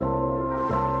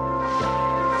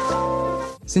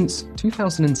Since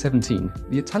 2017,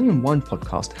 the Italian Wine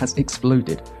Podcast has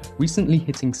exploded, recently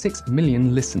hitting 6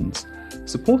 million listens.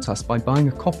 Support us by buying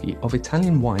a copy of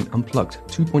Italian Wine Unplugged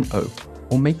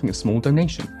 2.0 or making a small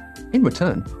donation. In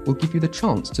return, we'll give you the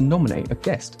chance to nominate a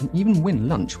guest and even win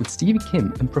lunch with Stevie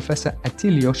Kim and Professor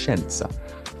Attilio Scienza.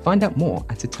 Find out more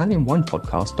at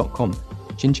italianwinepodcast.com.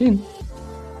 Chin chin!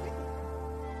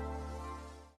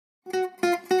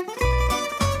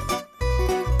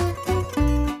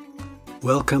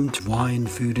 Welcome to Wine,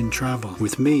 Food and Travel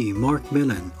with me, Marc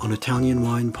Millon, on Italian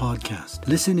Wine Podcast.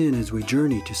 Listen in as we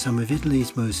journey to some of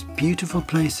Italy's most beautiful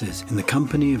places in the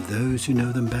company of those who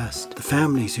know them best, the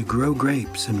families who grow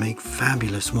grapes and make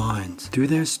fabulous wines. Through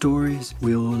their stories,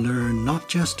 we will learn not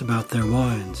just about their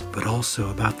wines, but also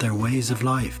about their ways of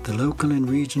life, the local and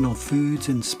regional foods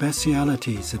and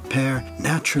specialities that pair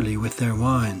naturally with their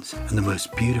wines, and the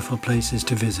most beautiful places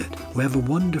to visit. We have a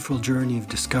wonderful journey of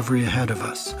discovery ahead of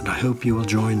us, and I hope you will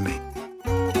join me.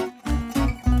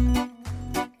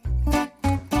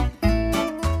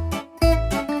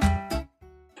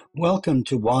 Welcome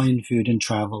to Wine, Food and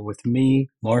Travel with me,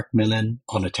 Marc Millon,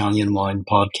 on Italian Wine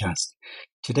Podcast.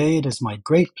 Today it is my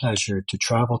great pleasure to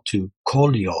travel to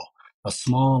Collio, a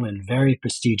small and very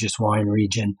prestigious wine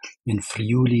region in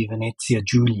Friuli, Venezia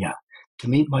Giulia, to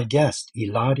meet my guest,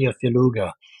 Ilaria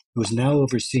Felluga, who is now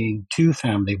overseeing two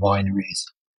family wineries,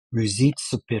 Rusite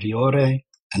Superiore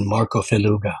and Marco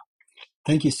Felluga.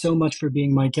 Thank you so much for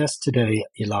being my guest today,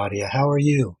 Ilaria. How are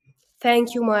you?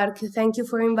 Thank you, Marc. Thank you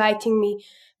for inviting me.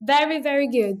 Very, very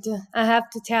good. I have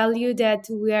to tell you that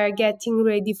we are getting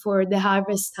ready for the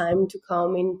harvest time to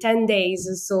come in 10 days,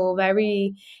 so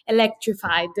very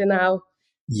electrified now.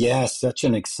 Yes, such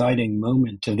an exciting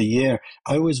moment of the year.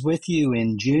 I was with you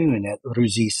in June at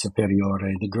Rusite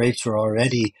Superiore. The grapes were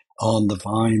already on the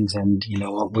vines, and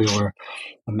we were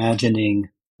imagining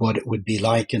what it would be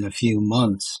like in a few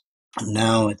months.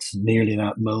 Now it's nearly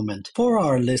that moment. For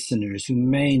our listeners who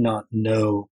may not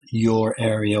know your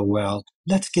area well,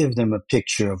 let's give them a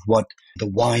picture of what the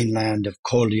wineland of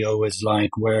Collio is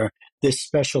like, where this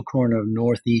special corner of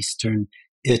northeastern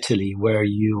Italy where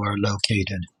you are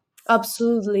located.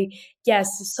 Absolutely. Yes.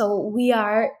 So we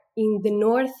are in the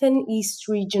northern east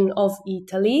region of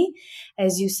Italy.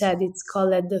 As you said, it's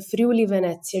called the Friuli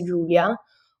Venezia Giulia.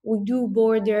 We do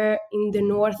border in the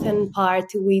northern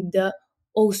part with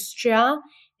Austria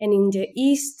and in the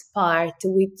east part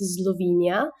with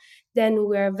Slovenia. Then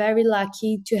we are very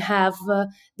lucky to have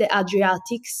the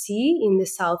Adriatic Sea in the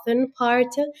southern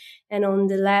part, and on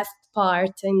the left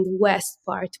part and the west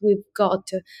part we've got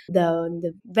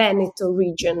the Veneto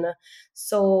region.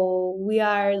 So we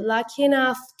are lucky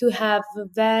enough to have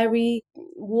very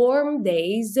warm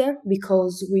days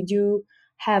because we do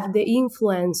have the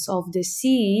influence of the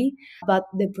sea, but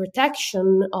the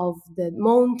protection of the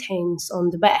mountains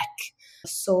on the back.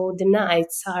 So the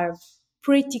nights are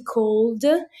pretty cold,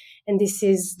 and this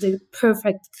is the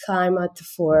perfect climate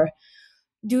for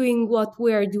doing what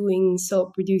we're doing,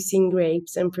 so producing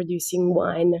grapes and producing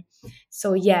wine.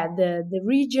 So yeah, the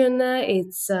region,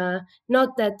 it's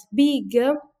not that big,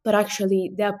 but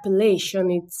actually the appellation,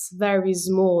 it's very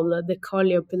small, the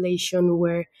Colli appellation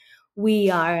where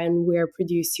we are and we're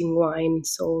producing wine.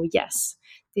 So yes,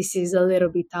 this is a little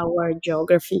bit our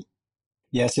geography.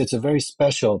 Yes, it's a very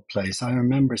special place. I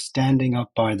remember standing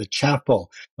up by the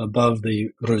chapel above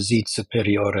the Rusite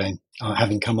Superiore,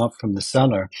 having come up from the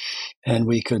cellar, and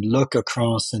we could look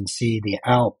across and see the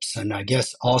Alps. And I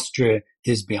guess Austria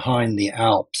is behind the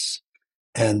Alps.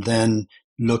 And then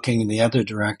looking in the other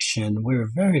direction, we're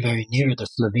very, very near the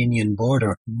Slovenian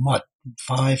border.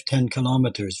 5-10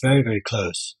 kilometers, very, very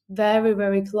close. Very,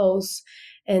 very close.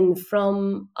 And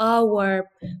from our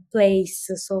place,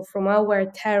 so from our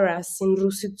terrace in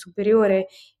Rusite Superiore,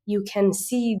 you can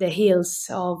see the hills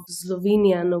of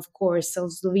Slovenia and, of course,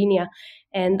 of Slovenia.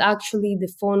 And actually,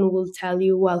 the phone will tell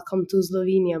you, welcome to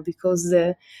Slovenia, because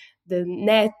the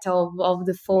net of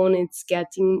the phone, it's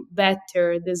getting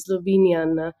better, the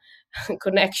Slovenian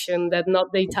connection, that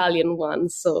not the Italian one.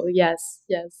 So yes,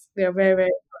 we are very, very.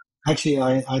 Actually,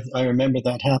 I remember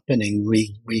that happening.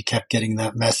 We kept getting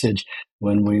that message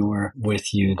when we were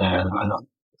with you there.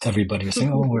 Everybody was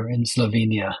saying, "Oh, we're in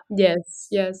Slovenia." Yes.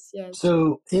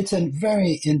 So it's a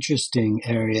very interesting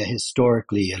area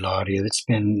historically, Ilaria.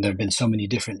 There have been so many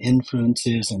different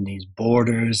influences and these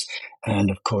borders, and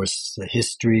of course the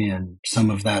history and some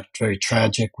of that very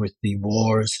tragic with the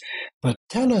wars. But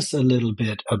tell us a little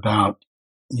bit about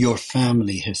your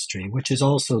family history, which is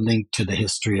also linked to the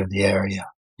history of the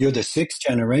area. You're the sixth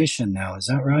generation now, is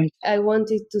that right? I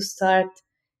wanted to start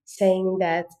saying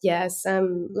that, yes,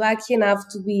 I'm lucky enough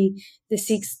to be the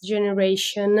sixth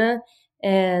generation,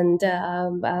 And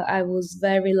I was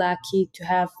very lucky to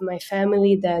have my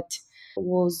family that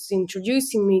was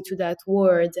introducing me to that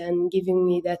word and giving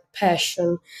me that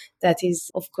passion that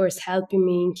is, of course, helping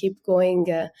me and keep going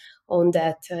on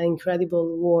that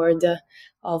incredible world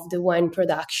of the wine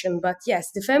production. But yes,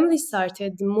 the family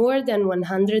started more than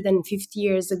 150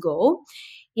 years ago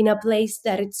in a place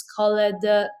that it's called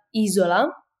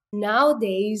Isola.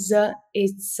 Nowadays,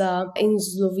 it's in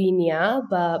Slovenia,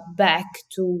 but back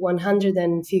to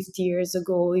 150 years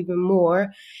ago, even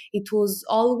more, it was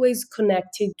always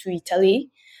connected to Italy.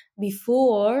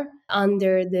 Before,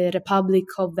 under the Republic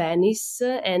of Venice,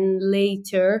 and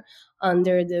later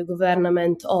under the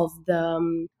government of the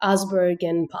Habsburg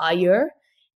Empire.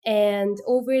 And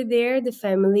over there, the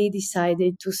family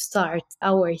decided to start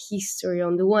our history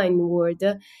on the wine world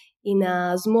in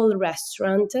a small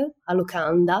restaurant, a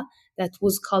locanda, that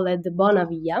was called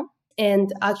Bonavia.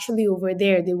 And actually, over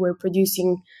there, they were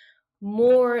producing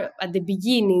more at the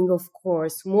beginning, of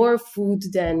course, more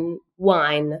food than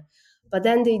wine. But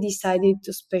then they decided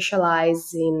to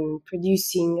specialize in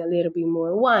producing a little bit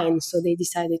more wine. So they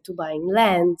decided to buy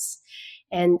lands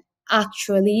and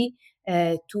actually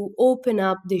to open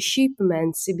up the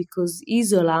shipments, because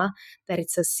Isola, that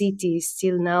it's a city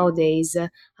still nowadays,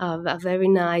 a very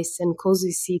nice and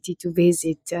cozy city to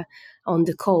visit on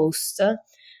the coast.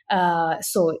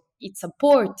 So it's a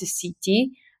port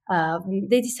city.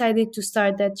 They decided to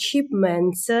start that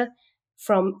shipments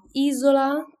from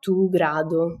Isola to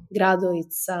Grado. Grado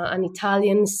is an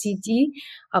Italian city.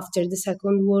 After the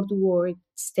Second World War, it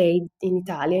stayed in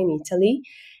Italy.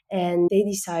 And they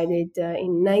decided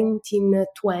in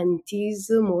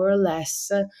 1920s, more or less,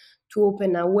 to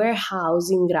open a warehouse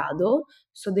in Grado.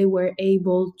 So they were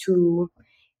able to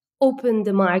open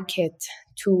the market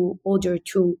to other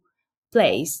two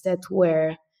places that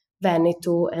were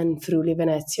Veneto and Friuli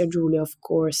Venezia Giulia, of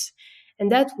course. And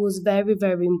that was very,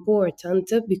 very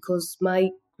important because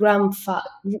my grandfather,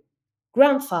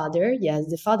 yes,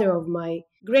 the father of my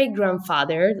great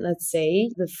grandfather, let's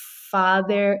say, the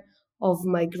father of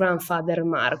my grandfather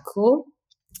Marco,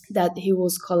 that he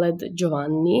was called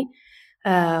Giovanni.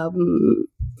 Um,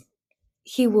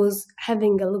 he was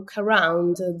having a look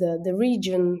around the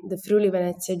region, the Friuli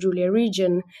Venezia Giulia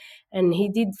region, and he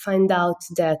did find out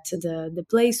that the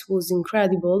place was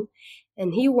incredible,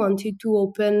 and he wanted to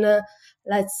open,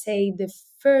 let's say, the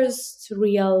first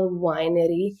real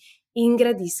winery in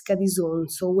Gradisca di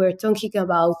Sonzo. We're talking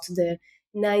about the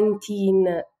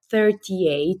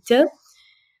 1938.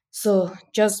 So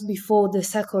just before the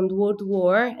Second World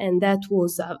War, and that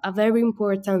was a very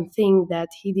important thing that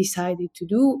he decided to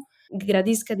do.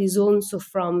 Gradisca di Sonzo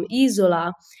from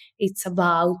Isola, it's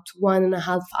about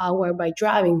 1.5 hours by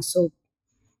driving, so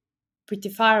pretty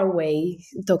far away,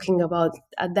 talking about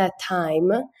at that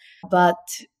time. But,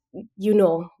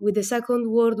 with the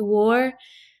Second World War,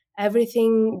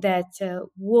 everything that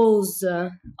was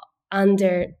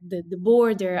under the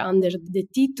border, under the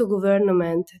Tito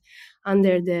government,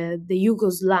 under the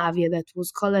Yugoslavia that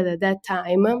was called at that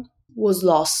time, was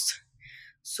lost.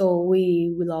 So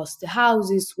we lost the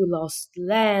houses, we lost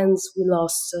lands, we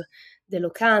lost the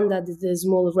locanda, the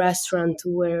small restaurant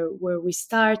where we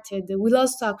started. We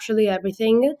lost actually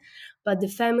everything, but the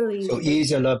family. So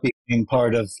Isola became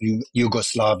part of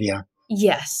Yugoslavia.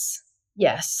 Yes.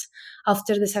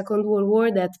 After the Second World War,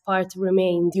 that part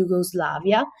remained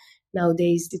Yugoslavia.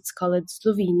 Nowadays, it's called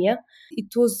Slovenia.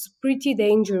 It was pretty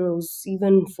dangerous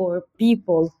even for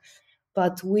people,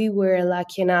 but we were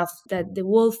lucky enough that the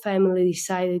whole family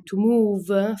decided to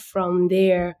move from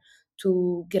there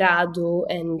to Grado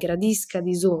and Gradisca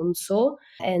di Sonzo,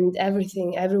 and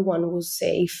everyone was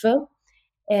safe.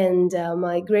 And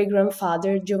my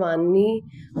great-grandfather Giovanni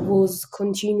was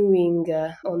continuing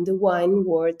on the wine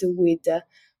world with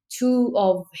two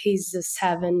of his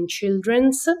 7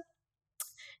 children.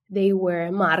 They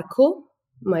were Marco,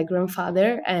 my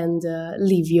grandfather, and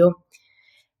Livio.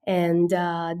 And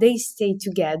they stayed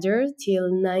together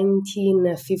till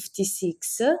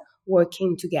 1956,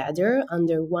 working together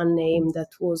under one name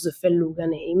that was a Felluga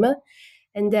name.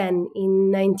 And then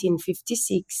in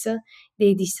 1956,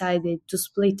 they decided to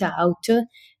split out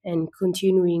and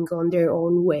continuing on their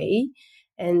own way.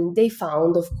 And they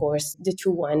found, of course, the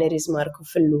two wineries, Marco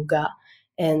Felluga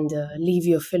and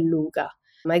Livio Felluga.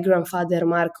 My grandfather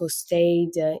Marco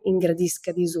stayed in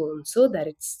Gradisca di Sonzo, that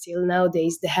it's still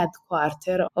nowadays the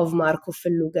headquarters of Marco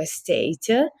Felluga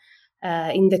Estate,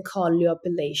 in the Collio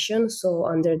appellation, so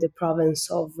under the province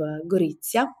of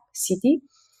Gorizia city.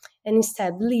 And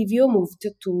instead Livio moved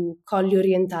to Colli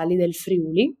Orientali del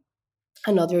Friuli,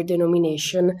 another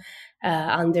denomination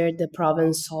under the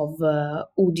province of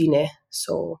Udine,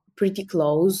 So pretty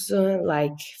close,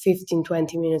 like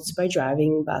 15-20 minutes by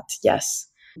driving. But yes,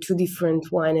 two different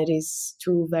wineries,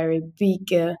 two very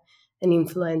big and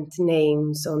influent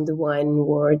names on the wine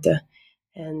world.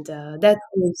 And that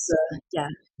was, yeah.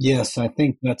 Yes, I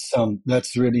think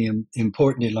that's really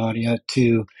important, Ilaria,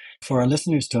 to for our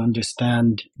listeners to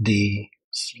understand the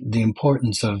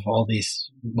importance of all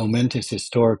these momentous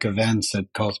historic events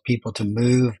that cause people to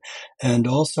move, and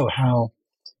also how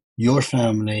your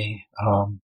family,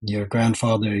 your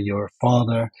grandfather, your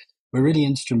father, were really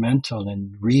instrumental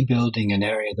in rebuilding an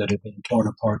area that had been torn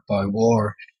apart by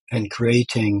war and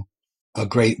creating a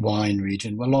great wine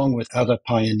region, along with other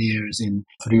pioneers in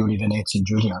Friuli, Venezia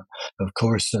Giulia. Of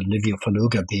course, Livio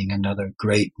Felluga being another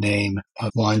great name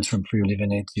of wines from Friuli,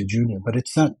 Venezia Giulia. But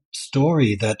it's that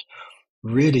story that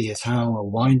really is how a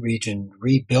wine region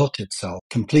rebuilt itself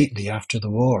completely after the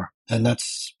war. And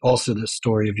that's also the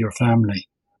story of your family.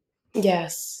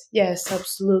 Yes, yes,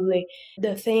 absolutely.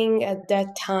 The thing at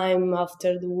that time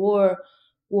after the war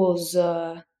was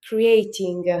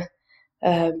creating,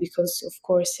 because, of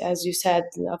course, as you said,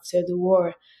 after the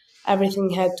war, everything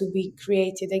had to be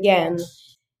created again.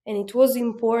 And it was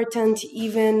important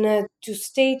even to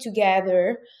stay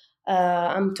together.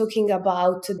 I'm talking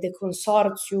about the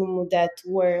consortium that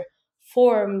were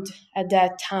formed at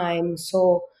that time.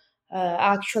 So,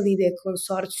 actually, the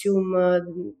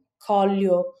consortium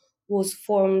Collio was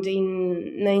formed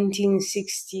in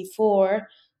 1964.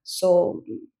 So,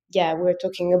 yeah, we're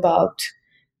talking about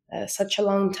such a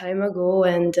long time ago,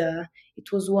 and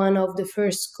it was one of the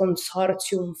first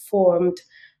consortium formed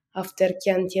after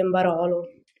Chianti and Barolo.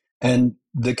 And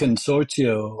the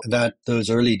consortio that those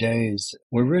early days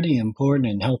were really important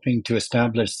in helping to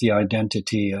establish the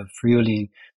identity of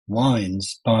Friuli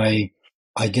wines by,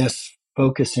 I guess,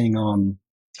 focusing on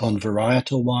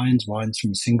varietal wines, wines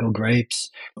from single grapes.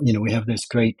 You know, we have this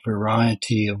great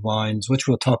variety of wines, which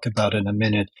we'll talk about in a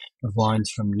minute, of wines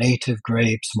from native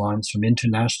grapes, wines from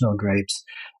international grapes.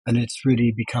 And it's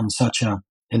really become such an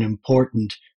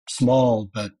important, small,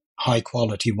 but high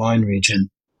quality wine region.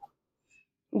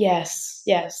 Yes,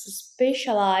 yes,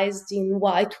 specialized in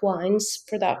white wines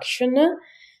production.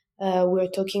 We're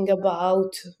talking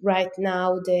about right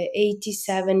now the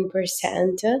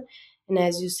 87%. And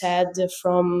as you said,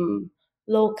 from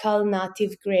local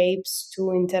native grapes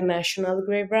to international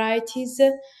grape varieties,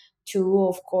 to,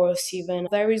 of course, even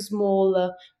very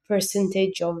small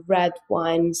percentage of red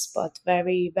wines, but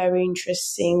very, very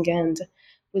interesting and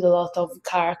with a lot of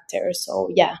character. So,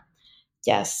 yeah,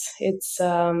 yes, it's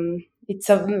a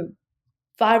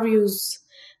various,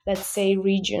 let's say,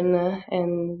 region,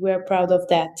 and we're proud of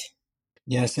that.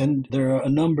 Yes, and there are a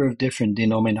number of different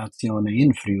denominazioni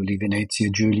in Friuli, Venezia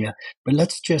Giulia, but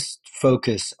let's just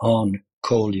focus on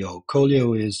Collio.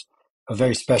 Collio is a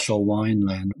very special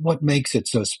wineland. What makes it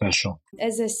so special?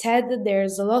 As I said,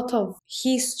 there's a lot of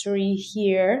history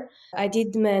here. I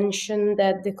did mention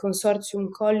that the Consortium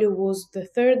Collio was the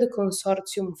third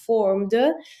consortium formed,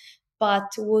 but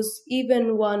was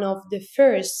even one of the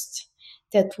first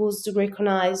that was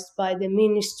recognized by the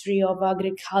Ministry of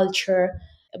Agriculture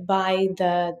by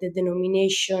the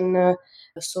denomination,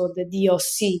 so the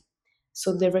DOC,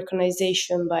 so the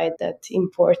recognition by that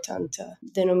important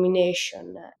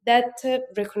denomination. That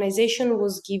recognition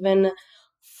was given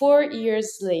 4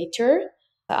 years later,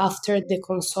 after the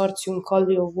consortium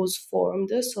Collio was formed,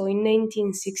 so in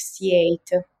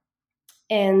 1968.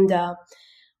 And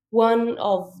one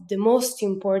of the most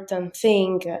important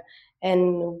thing,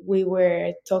 and we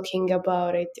were talking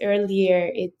about it earlier,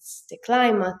 it's the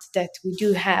climate that we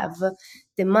do have,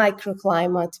 the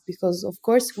microclimate, because of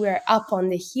course we're up on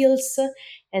the hills,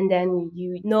 and then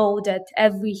you know that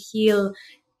every hill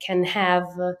can have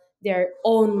their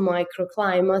own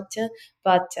microclimate,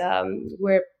 but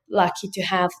we're lucky to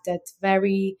have that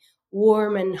very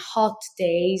warm and hot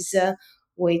days,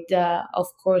 with, of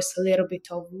course, a little bit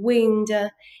of wind,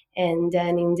 and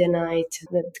then in the night,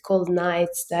 the cold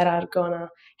nights that are gonna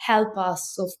help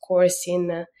us, of course,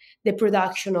 in the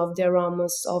production of the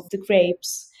aromas of the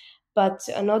grapes. But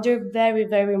another very,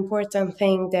 very important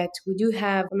thing that we do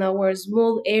have in our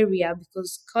small area,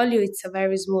 because Collio it's a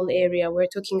very small area, we're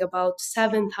talking about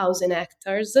 7,000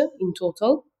 hectares in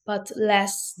total, but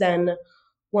less than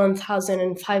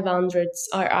 1,500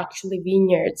 are actually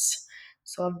vineyards.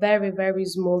 So a very, very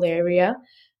small area.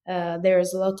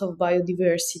 There's a lot of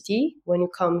biodiversity. When you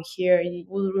come here, you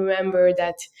will remember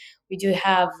that we do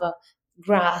have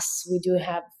grass, we do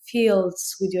have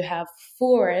fields, we do have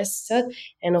forests,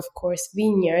 and of course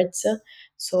vineyards.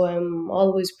 So I'm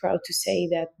always proud to say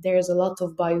that there's a lot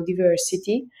of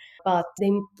biodiversity. But the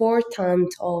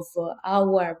importance of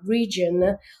our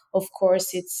region, of course,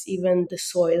 it's even the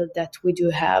soil that we do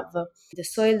have. The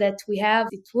soil that we have,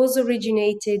 it was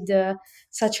originated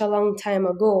such a long time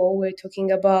ago. We're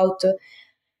talking about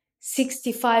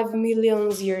 65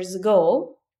 million years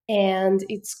ago, and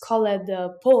it's called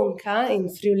Ponca in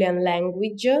Friulian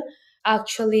language.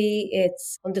 Actually,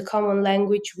 it's on the common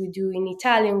language we do in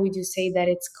Italian, we do say that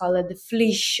it's called the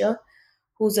flesh,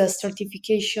 who's a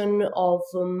certification of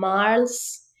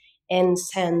marls and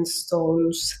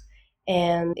sandstones.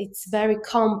 And it's very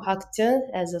compact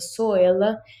as a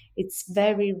soil. It's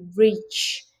very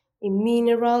rich in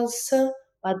minerals,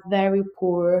 but very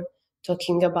poor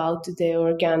talking about the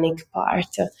organic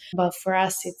part. But for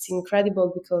us, it's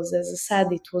incredible because, as I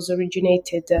said, it was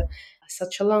originated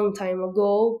such a long time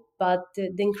ago. But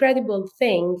the incredible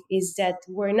thing is that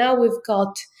where now we've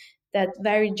got that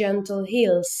very gentle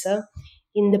hills,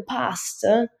 in the past,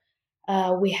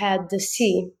 we had the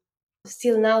sea.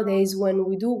 Still nowadays, when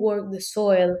we do work the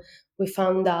soil, we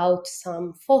found out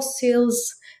some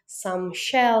fossils, some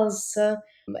shells,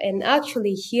 and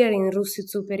actually here in Russi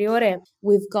Superiore,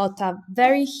 we've got a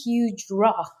very huge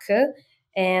rock,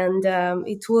 and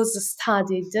it was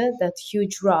studied, that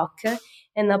huge rock,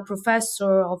 and a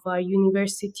professor of a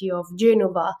University of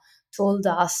Genova told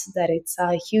us that it's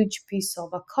a huge piece of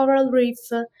a coral reef.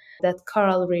 That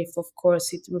coral reef, of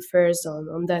course, it refers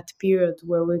on that period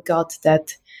where we got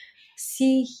that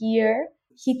sea here.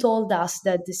 He told us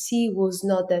that the sea was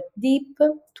not that deep,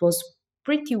 it was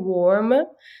pretty warm,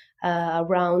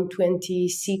 around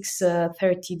 26,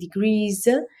 30 degrees,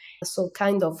 so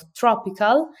kind of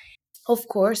tropical. Of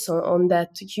course, on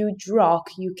that huge rock,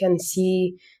 you can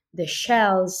see the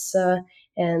shells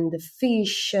and the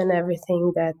fish and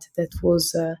everything that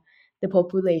was the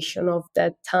population of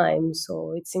that time.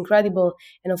 So it's incredible.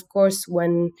 And of course,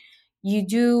 when you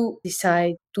do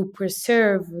decide to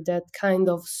preserve that kind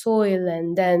of soil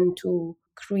and then to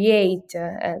create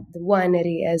the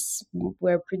winery as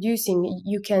we're producing,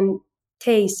 you can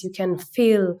taste, you can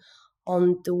feel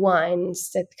on the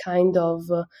wines that kind of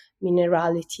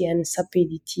minerality and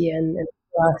sapidity and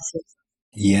acids.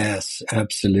 Yes,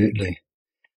 absolutely.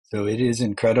 So it is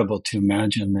incredible to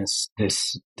imagine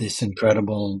this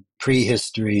incredible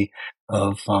prehistory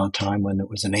of time when it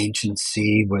was an ancient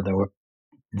sea where there were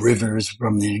rivers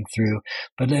running through,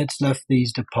 but it's left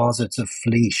these deposits of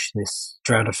fleesh, this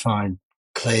stratified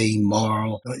clay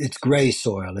marl. It's grey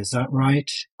soil, is that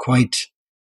right? Quite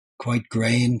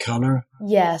grey in color.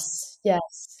 Yes,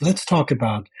 yes. Let's talk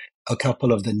about a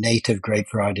couple of the native grape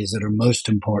varieties that are most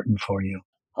important for you.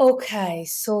 Okay,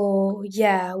 so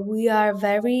yeah, we are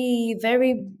very,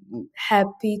 very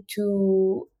happy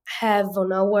to have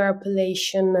on our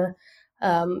appellation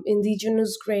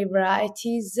indigenous grape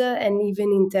varieties and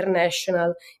even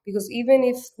international, because even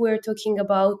if we're talking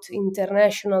about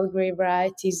international grape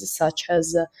varieties such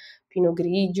as Pinot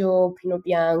Grigio, Pinot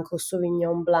Bianco,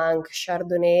 Sauvignon Blanc,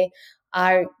 Chardonnay,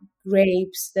 are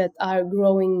grapes that are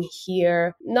growing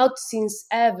here not since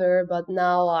ever, but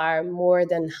now are more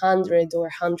than 100 or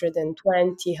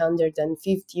 120,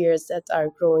 150 years that are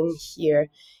growing here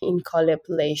in Colli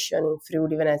appellation in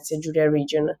Friuli Venezia Giulia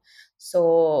region.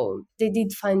 So they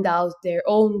did find out their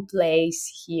own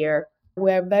place here.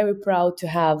 We're very proud to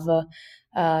have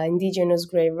indigenous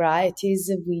grape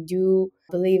varieties. We do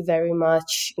believe very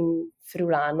much in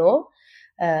Friulano.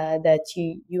 That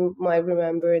you might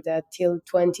remember that till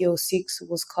 2006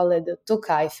 was called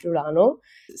Tokai Friulano.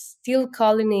 Still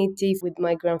calling it, with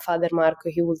my grandfather Marco,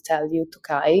 he will tell you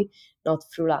Tokai, not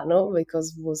Friulano,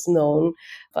 because it was known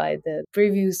by the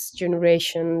previous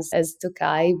generations as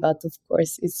Tokai, but of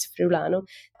course it's Friulano.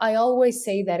 I always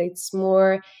say that it's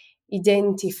more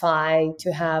identified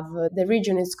to have the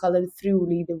region is called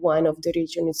Friuli, the wine of the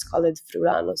region is called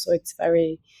Friulano, so it's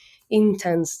very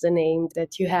intense, the name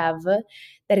that you have,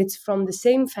 that it's from the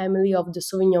same family of the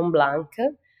Sauvignon Blanc,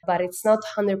 but it's not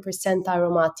 100%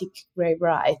 aromatic grape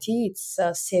variety, it's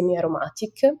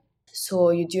semi-aromatic.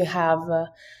 So you do have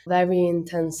very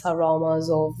intense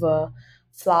aromas of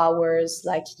flowers,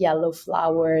 like yellow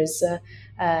flowers,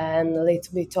 and a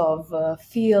little bit of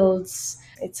fields.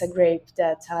 It's a grape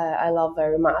that I love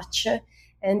very much.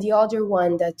 And the other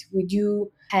one that we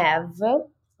do have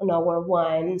on our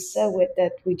wines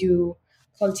that we do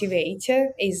cultivate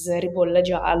is Ribolla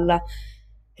Gialla.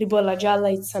 Ribolla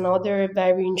Gialla, it's another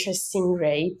very interesting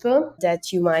grape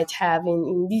that you might have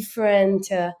in different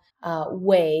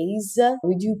ways.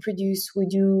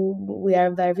 We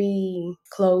are very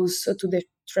close to the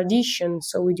tradition.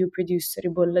 So we do produce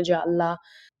ribolla gialla,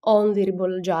 only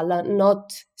ribolla gialla,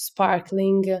 not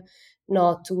sparkling,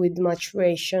 not with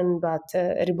maturation, but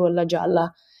ribolla gialla.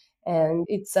 And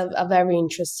it's a very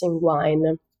interesting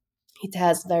wine. It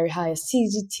has very high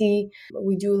acidity.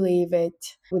 We do leave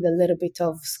it with a little bit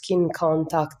of skin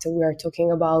contact. We are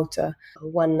talking about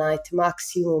one night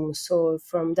maximum. So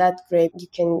from that grape, you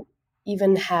can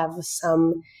even have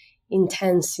some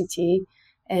intensity,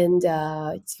 and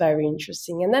it's very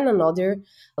interesting. And then another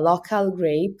local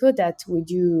grape that we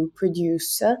do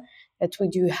produce, that we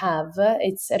do have,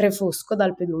 it's Refosco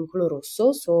dal Peduncolo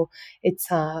Rosso. So it's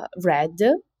a red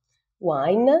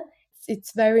wine.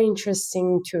 It's very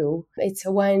interesting too. It's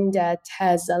a wine that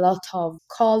has a lot of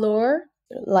color,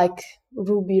 like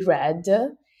ruby red,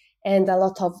 and a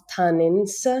lot of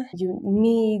tannins. You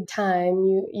need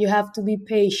time, you have to be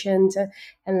patient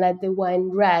and let the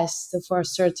wine rest for a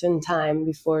certain time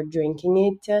before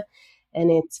drinking it.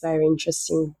 And it's very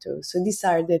interesting too. So these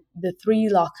are the three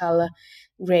local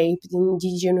grape, the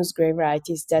indigenous grape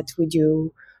varieties that we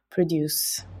do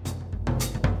produce.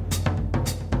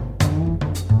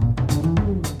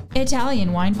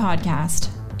 Italian Wine Podcast.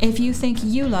 If you think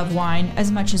you love wine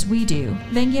as much as we do,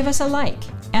 then give us a like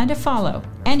and a follow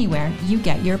anywhere you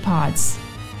get your pods.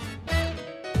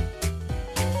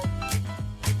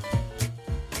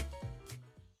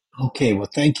 Okay, well,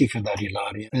 thank you for that,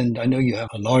 Ilaria. And I know you have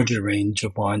a larger range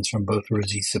of wines from both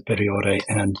Rosì Superiore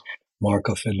and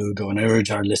Marco Felluga, and I urge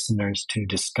our listeners to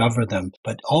discover them.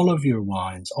 But all of your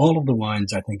wines, all of the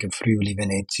wines, I think, of Friuli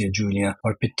Venezia Giulia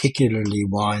are particularly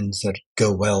wines that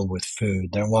go well with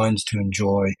food. They're wines to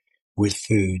enjoy with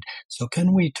food. So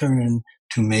can we turn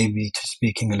to maybe to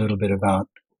speaking a little bit about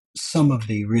some of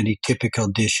the really typical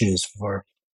dishes for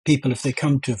people if they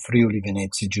come to Friuli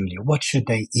Venezia Giulia? What should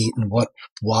they eat and what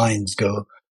wines go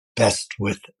best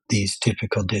with these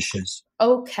typical dishes?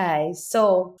 Okay,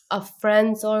 so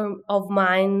friends of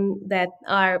mine that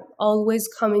are always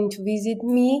coming to visit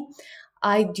me,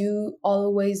 I do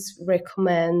always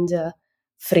recommend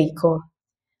frico.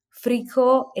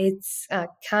 Frico, it's a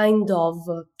kind of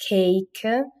cake,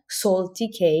 salty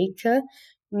cake,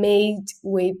 made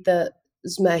with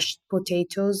smashed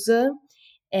potatoes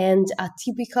and a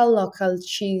typical local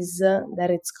cheese that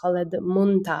it's called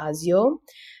Montasio.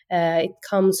 It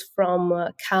comes from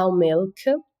cow milk.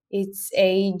 Its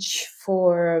age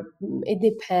it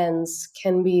depends,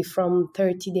 can be from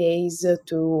 30 days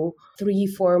to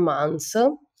 3-4 months.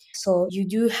 So you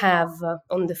do have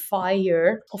on the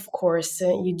fire, of course,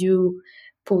 you do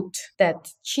put that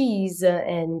cheese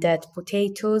and that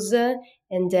potatoes,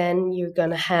 and then you're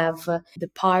gonna have the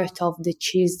part of the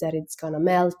cheese that it's gonna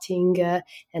melting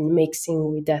and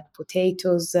mixing with that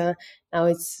potatoes. Now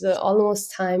it's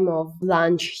almost time of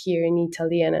lunch here in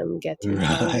Italy, and I'm getting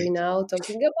hungry now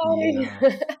talking about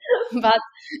it. But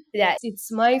yeah,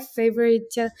 it's my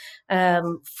favorite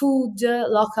food,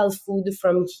 local food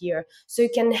from here. So you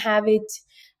can have it.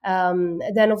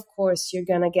 Then, of course, you're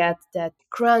gonna get that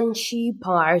crunchy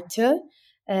part.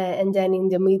 And then in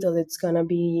the middle, it's gonna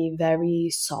be very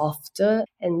soft,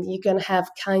 and you're gonna have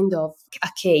kind of a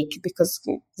cake because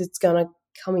it's gonna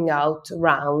coming out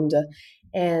round.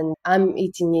 And I'm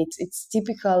eating it. It's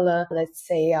typical, let's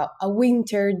say, a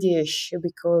winter dish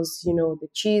because, the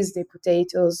cheese, the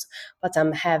potatoes, but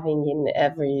I'm having in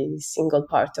every single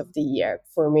part of the year.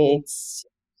 For me, it's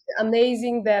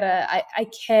amazing that I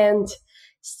can't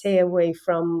stay away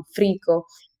from frico.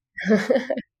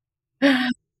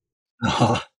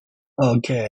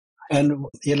 Okay. And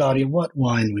Ilaria, what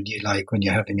wine would you like when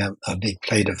you're having a big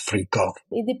plate of frico?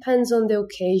 It depends on the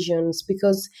occasions,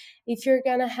 because if you're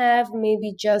gonna have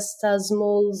maybe just a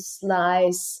small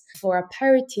slice for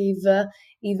aperitif,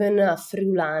 even a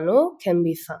friulano can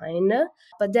be fine.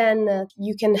 But then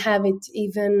you can have it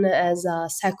even as a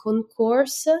second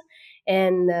course,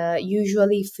 and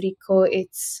usually frico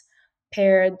it's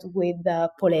paired with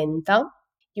polenta.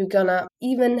 You're gonna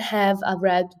even have a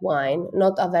red wine,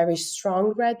 not a very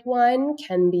strong red wine,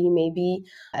 can be maybe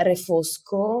a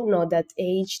Refosco, not that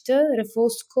aged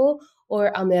Refosco, or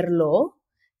a Merlot.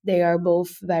 They are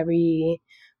both very,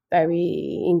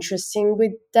 very interesting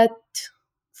with that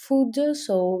food.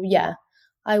 So, yeah,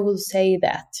 I will say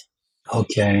that.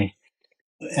 Okay.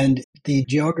 And the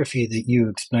geography that you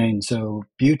explained so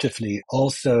beautifully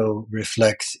also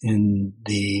reflects in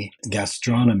the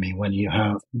gastronomy when you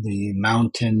have the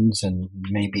mountains and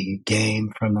maybe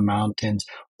game from the mountains,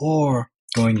 or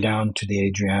going down to the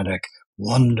Adriatic,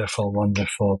 wonderful,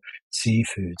 wonderful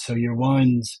seafood. So your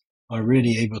wines are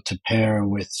really able to pair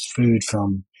with food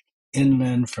from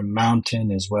inland, from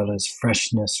mountain, as well as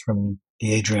freshness from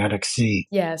the Adriatic Sea.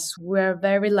 Yes, we're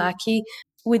very lucky.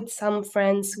 with some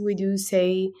friends, we do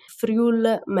say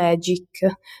Friul magic,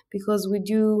 because we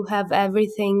do have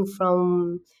everything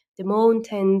from the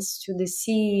mountains to the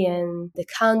sea and the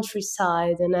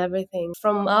countryside and everything.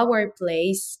 From our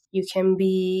place, you can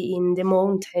be in the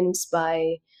mountains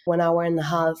by 1 hour and a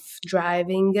half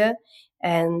driving,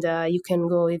 and you can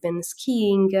go even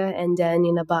skiing, and then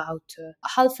in about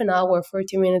half an hour,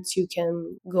 40 minutes, you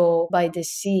can go by the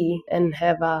sea and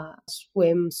have a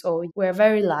swim. So we're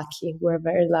very lucky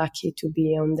to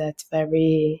be on that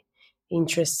very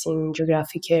interesting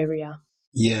geographic area.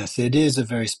 Yes, it is a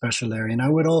very special area. And I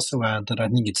would also add that I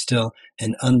think it's still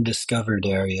an undiscovered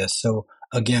area. So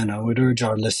again, I would urge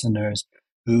our listeners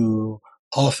who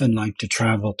often like to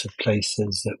travel to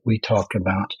places that we talk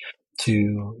about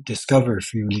to discover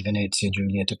Friuli Venezia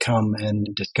Giulia, to come and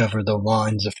discover the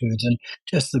wines, the foods, and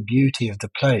just the beauty of the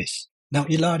place. Now,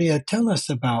 Ilaria, tell us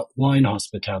about wine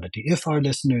hospitality. If our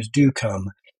listeners do come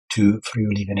to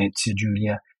Friuli Venezia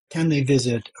Giulia, can they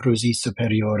visit Rosì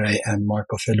Superiore and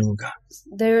Marco Felluga?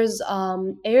 There's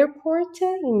airport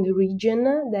in the region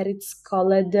that it's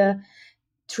called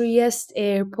Trieste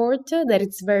Airport, that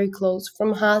it's very close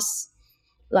from us,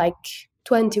 like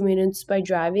 20 minutes by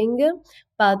driving.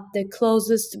 But the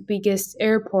closest, biggest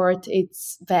airport,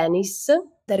 it's Venice,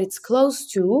 that it's close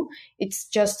to. It's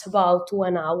just about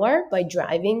 1 hour by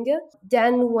driving.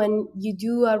 Then when you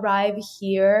do arrive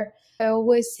here, I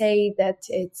always say that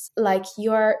it's like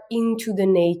you're into the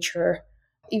nature.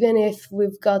 Even if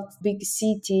we've got big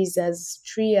cities as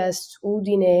Trieste,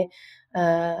 Udine,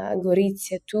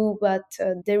 Gorizia too, but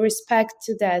the respect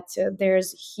that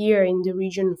there's here in the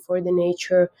region for the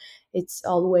nature, it's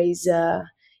always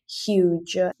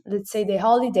huge. Let's say the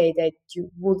holiday that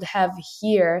you would have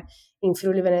here in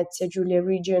Friuli Venezia Giulia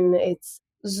region, it's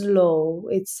slow.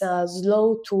 It's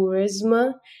slow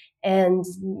tourism, and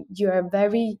you are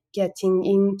very getting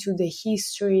into the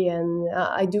history and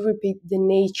I do repeat the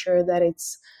nature that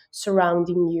it's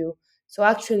surrounding you. So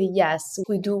actually, yes,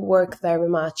 we do work very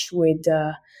much with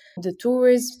the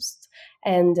tourists,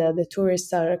 and the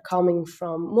tourists are coming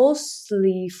from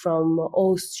mostly from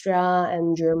Austria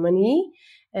and Germany,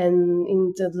 and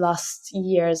in the last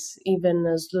years even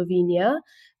Slovenia.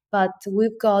 But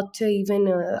we've got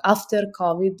even after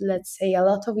COVID, let's say, a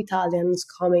lot of Italians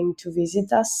coming to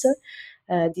visit us.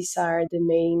 These are the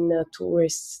main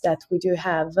tourists that we do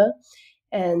have.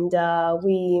 And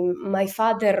my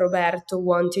father Roberto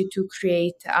wanted to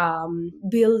create a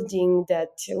building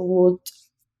that would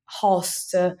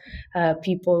host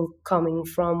people coming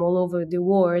from all over the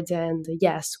world. And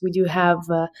yes, we do have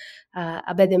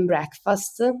a bed and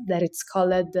breakfast that it's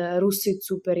called Russit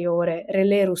Superiore,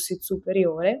 Relais Russit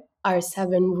Superiore. Are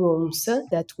 7 rooms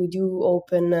that we do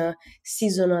open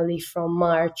seasonally from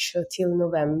March till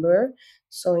November.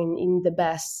 So in the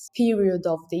best period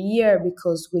of the year,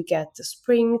 because we get the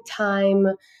springtime,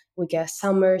 we get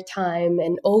summertime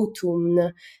and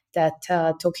autumn, that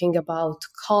talking about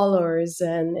colors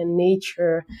and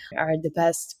nature are the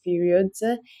best periods.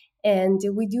 And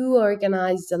we do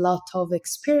organize a lot of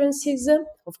experiences.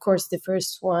 Of course, the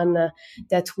first one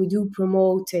that we do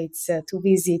promote is to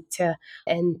visit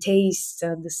and taste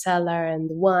the cellar and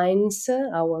the wines,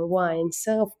 our wines,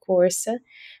 of course.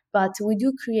 But we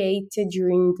do create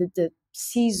during the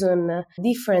season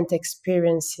different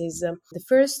experiences. The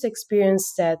first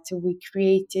experience that we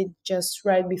created just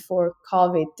right before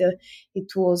COVID,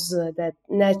 it was that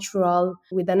natural,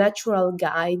 with a natural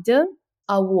guide,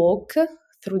 a walk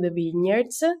through the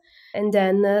vineyards, and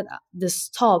then the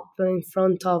stop in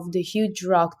front of the huge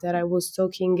rock that I was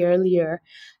talking earlier,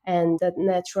 and that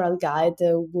natural guide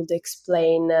would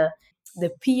explain the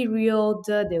period,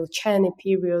 the Oceanic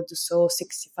period, so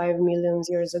 65 million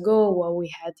years ago, what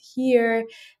we had here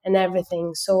and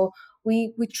everything. So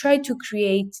we try to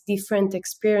create different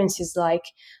experiences. Like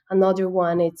another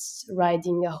one, it's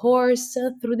riding a horse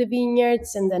through the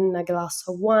vineyards and then a glass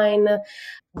of wine.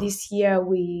 This year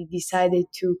we decided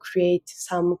to create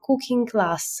some cooking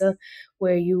class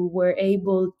where you were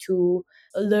able to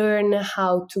learn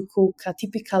how to cook a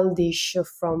typical dish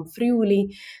from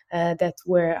Friuli that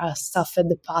were stuffed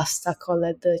pasta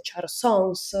called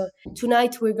charsons.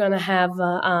 Tonight we're gonna have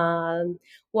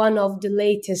one of the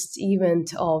latest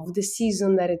event of the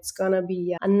season, that it's gonna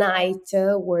be a night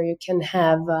where you can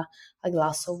have a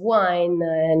glass of wine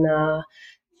and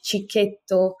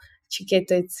cicchetto.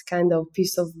 Cicchetto, it's kind of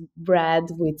piece of bread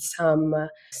with some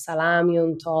salami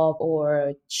on top,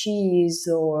 or cheese,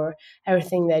 or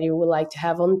everything that you would like to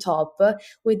have on top,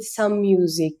 with some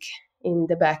music in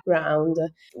the background.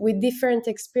 With different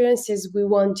experiences, we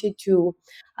wanted to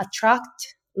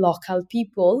attract local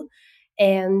people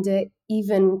and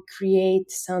even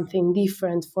create something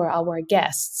different for our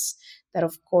guests. That,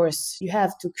 of course, you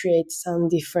have to create some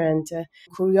different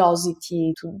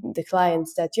curiosity to the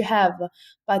clients that you have,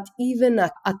 but even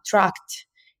attract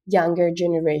younger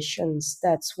generations.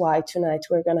 That's why tonight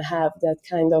we're going to have that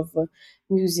kind of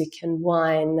music and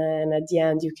wine, and at the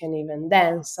end you can even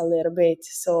dance a little bit.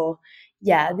 So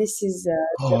yeah, this is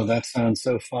Oh, that sounds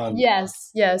so fun.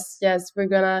 yes. We're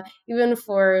gonna, even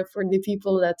for the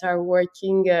people that are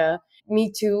working,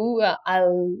 me too.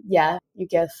 You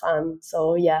get fun.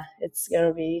 So yeah, it's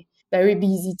gonna be very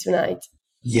busy tonight.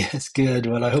 Yes, good.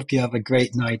 Well, I hope you have a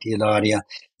great night, Ilaria.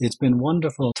 It's been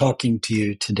wonderful talking to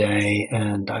you today,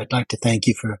 and I'd like to thank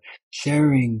you for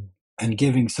sharing and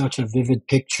giving such a vivid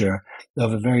picture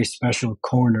of a very special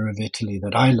corner of Italy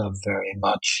that I love very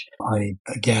much. I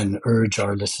again urge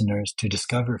our listeners to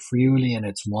discover Friuli and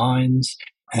its wines,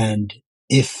 and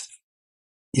if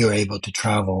you're able to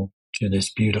travel to this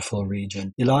beautiful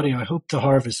region. Ilaria, I hope the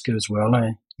harvest goes well.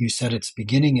 You said it's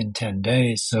beginning in 10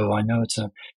 days, so I know it's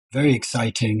a very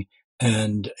exciting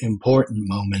and important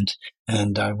moment,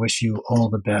 and I wish you all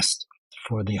the best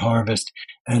for the harvest.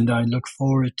 And I look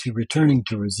forward to returning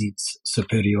to Rosizza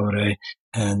Superiore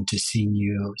and to seeing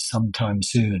you sometime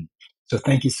soon. So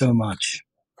thank you so much.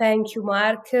 Thank you,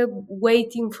 Mark.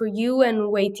 Waiting for you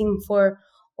and waiting for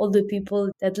all the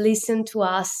people that listen to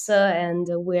us. And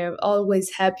we're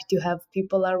always happy to have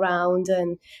people around.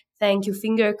 And thank you.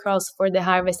 Finger crossed for the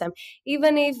harvest time.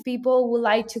 Even if people would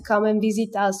like to come and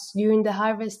visit us during the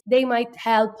harvest, they might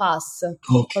help us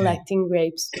collecting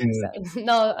grapes. So,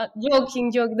 no,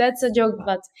 joke. That's a joke.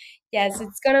 But yes,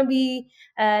 it's going to be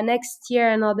next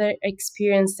year another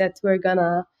experience that we're going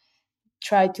to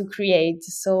try to create.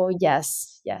 So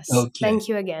yes. Okay. Thank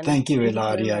you again. Thank you,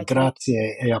 Ilaria.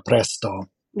 Grazie e a presto.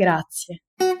 Grazie.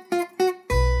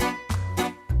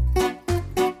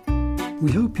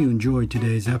 We hope you enjoyed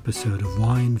today's episode of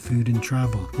Wine, Food and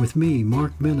Travel with me,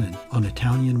 Marc Millon, on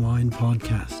Italian Wine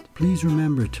Podcast. Please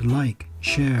remember to like,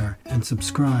 share and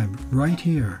subscribe right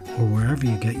here or wherever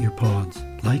you get your pods.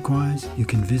 Likewise, you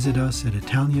can visit us at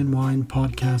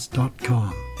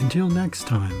ItalianWinePodcast.com. Until next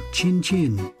time, chin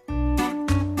chin.